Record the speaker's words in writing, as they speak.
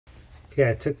Yeah,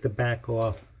 I took the back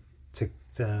off to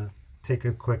take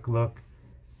a quick look,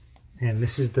 and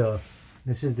this is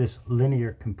this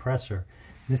linear compressor.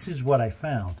 This is what I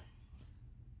found.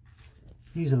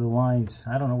 These are the lines.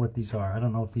 I don't know what these are. I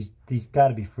don't know if these got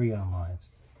to be Freon lines,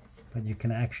 but you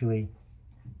can actually,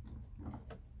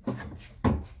 I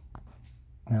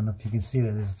don't know if you can see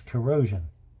that, this is corrosion.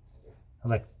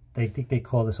 They think they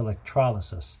call this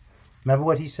electrolysis. Remember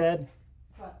what he said?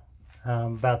 What?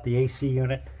 About the AC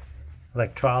unit,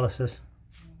 electrolysis.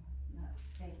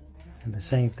 And the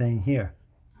same thing here.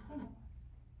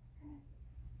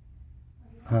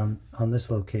 On this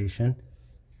location.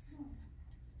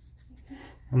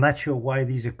 I'm not sure why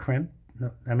these are crimped.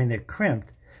 No, I mean, they're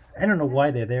crimped. I don't know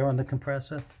why they're there on the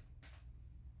compressor.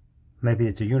 Maybe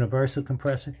it's a universal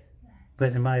compressor.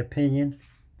 But in my opinion,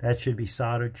 that should be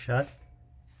soldered shut.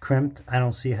 Crimped, I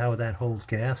don't see how that holds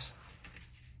gas.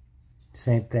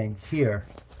 Same thing here.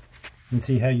 You can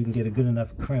see how you can get a good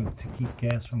enough crimp to keep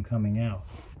gas from coming out.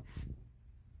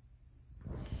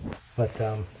 But,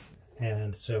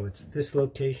 and so it's this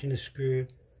location is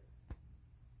screwed.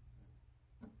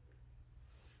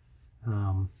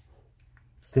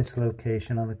 This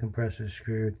location on the compressor is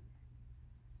screwed.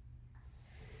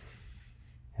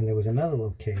 And there was another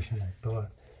location, I thought.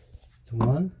 It's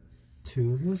 1,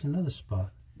 2, there's another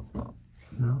spot.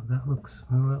 No, that looks,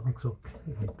 well, that looks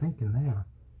okay, I think, in there.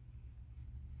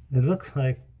 It looks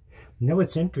like, you know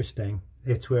what's interesting?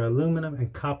 It's where aluminum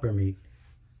and copper meet.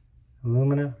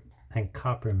 Aluminum and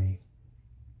copper meet.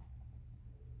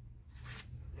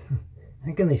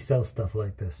 How can they sell stuff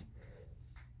like this?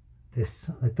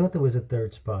 I thought there was a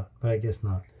third spot, but I guess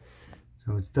not.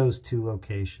 So it's those two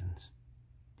locations.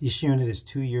 This unit is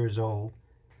 2 years old.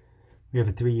 We have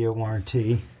a 3-year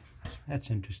warranty. That's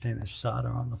interesting. There's solder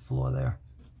on the floor there,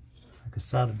 like a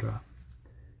solder drop.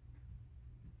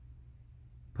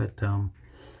 But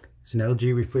it's an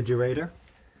LG refrigerator.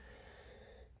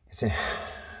 It's a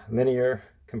linear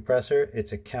compressor.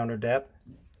 It's a counter depth,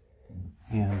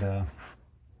 and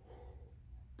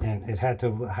it had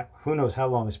to, who knows how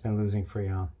long it's been losing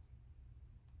Freon.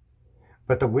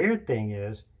 But the weird thing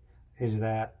is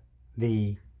that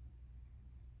the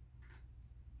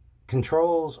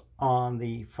controls on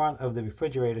the front of the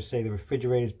refrigerator say the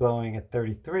refrigerator is blowing at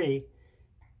 33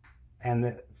 and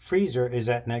the freezer is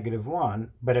at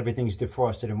 -1, but everything's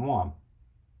defrosted and warm.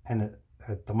 And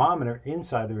a thermometer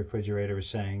inside the refrigerator is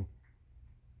saying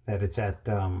that it's at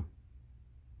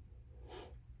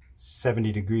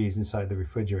 70 degrees inside the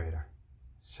refrigerator.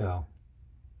 So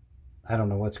I don't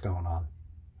know what's going on.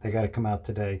 They got to come out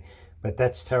today, but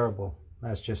that's terrible.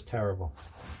 That's just terrible.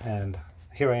 And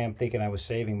here I am thinking I was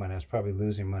saving money. I was probably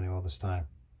losing money all this time.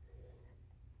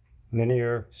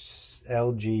 Linear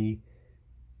LG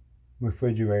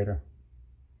refrigerator,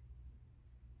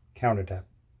 counter depth.